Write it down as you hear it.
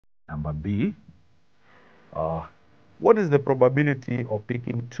Number B, what is the probability of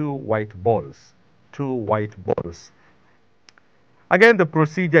picking 2 white balls? 2 white balls. Again, the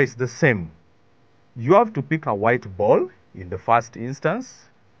procedure is the same. You have to pick a white ball in the first instance.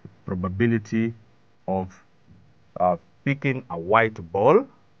 Probability of picking a white ball.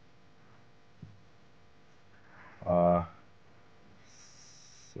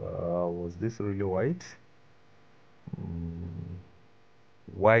 Was this really white?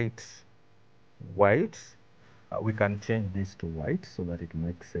 White. We can change this to white so that it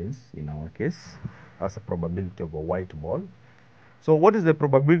makes sense in our case. That's the probability of a white ball. So what is the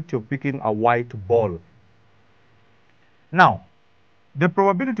probability of picking a white ball? Now, the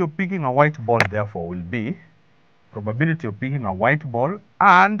probability of picking a white ball, therefore, will be probability of picking a white ball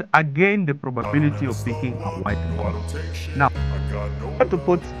and again the probability of picking a white ball. Now, I have to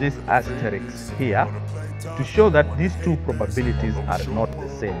put this asterisk here to show that these two probabilities are not the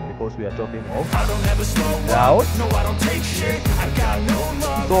same because we are talking of doubt.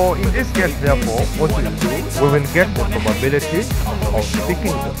 So in this case, therefore, what we will do, we will get the probability of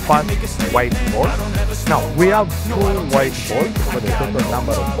picking the first white ball. Now, we have 2 white balls for the total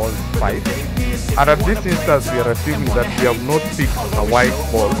number of balls 5. And at this instance, we are assuming that we have not picked a white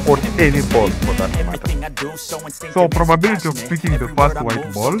ball or any ball for that matter. So probability of picking the first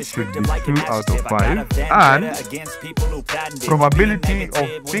white ball should be 2 out of 5. And probability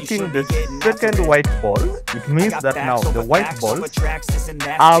of picking the second white ball, it means that now the white balls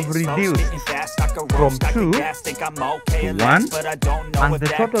have reduced from 2 to 1. And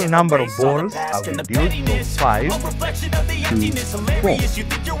the total number of balls have reduced from 5 to 4.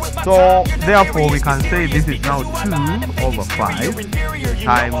 So therefore, we can say this is now 2 over 5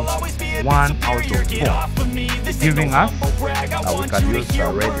 times 1 out of 4, giving us, we can use the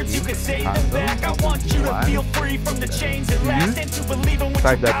red ink,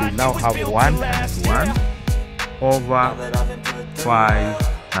 such that we now have 1 times 1 over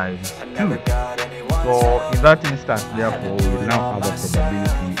 5 times 2. So in that instance, therefore, we now have a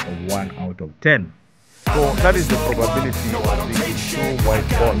probability of 1 out of 10. So that is the probability of picking 2 white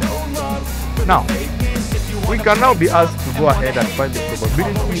balls. Now, we can now be asked to go ahead and find the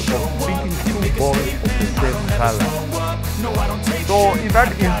probability of picking 2 balls of the same color. So in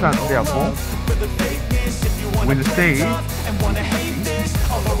that instance, therefore, we'll say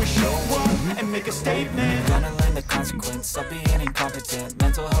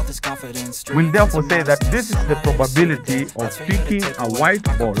we'll therefore say that this is the probability of picking a white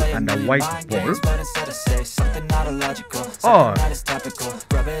ball and a white ball, or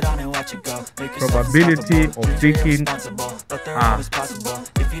probability of picking a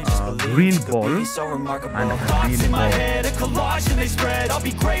green ball and a green ball.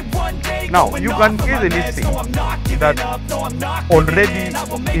 Now, you can easily see that already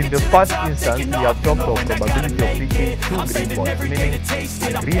in the first instance, we have talked of probability of picking 2 green balls, meaning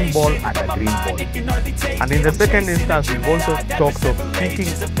a green ball and a green ball. And in the second instance, we've also talked of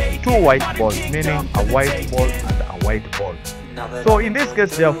picking 2 white balls, meaning a white ball and a white ball. So in this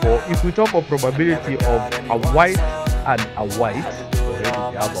case, therefore, if we talk of probability of a white and a white, already we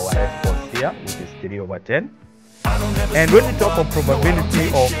have our response here, which is 3 over 10. And when we talk of probability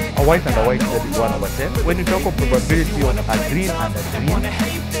of a white and a white, that is 1 over 10. When we talk of probability of a green and a green,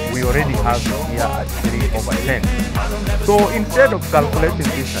 we already have here at 3 over 10. So instead of calculating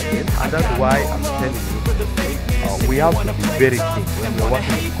this again, and that's why I'm telling you, we have to be very keen when we're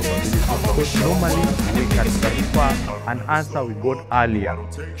working with probability, because normally we can transfer an answer we got earlier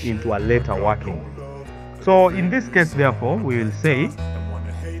into a later working. So in this case, therefore, we will say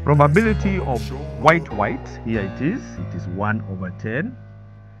probability of white, here it is 1 over 10.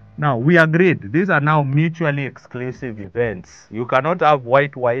 Now, we agreed, these are now mutually exclusive events. You cannot have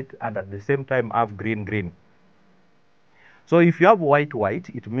white and at the same time have green. So if you have white,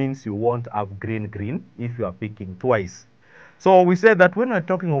 it means you won't have green if you are picking twice. So we said that when we're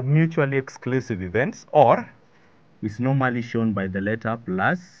talking of mutually exclusive events, or is normally shown by the letter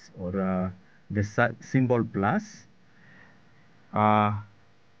plus or the symbol plus,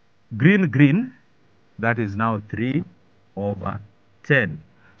 green, that is now 3 over 10.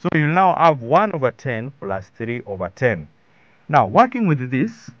 So you now have 1 over 10 plus 3 over 10. Now, working with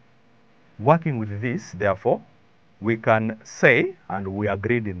this, therefore, we can say, and we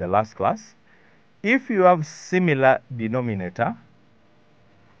agreed in the last class, if you have similar denominator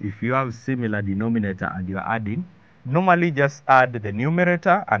and you're adding, normally just add the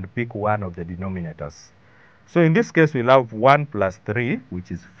numerator and pick one of the denominators. So in this case, we'll have 1 plus 3, which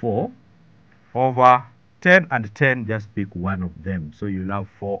is 4, over 10 and 10, just pick one of them. So you'll have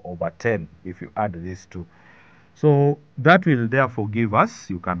 4 over 10 if you add these two. So that will therefore give us,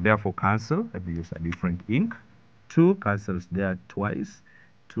 you can therefore cancel, let me use a different ink. 2 cancels there twice,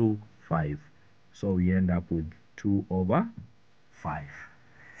 2, 5. So we end up with 2/5.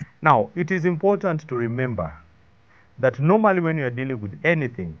 Now, it is important to remember that normally when you are dealing with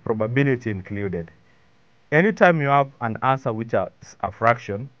anything, probability included, anytime you have an answer which is a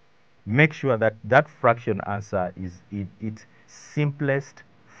fraction, make sure that that fraction answer is in its simplest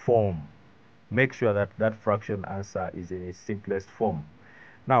form. Make sure that that fraction answer is in its simplest form.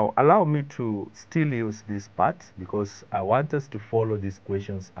 Now, allow me to still use this part because I want us to follow these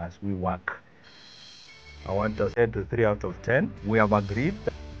questions as we work. I want us to 10 to 3 out of 10. We have agreed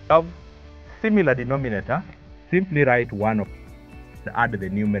that we have similar denominator. Simply write 1 of add the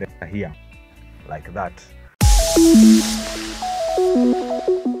numerator here, like that.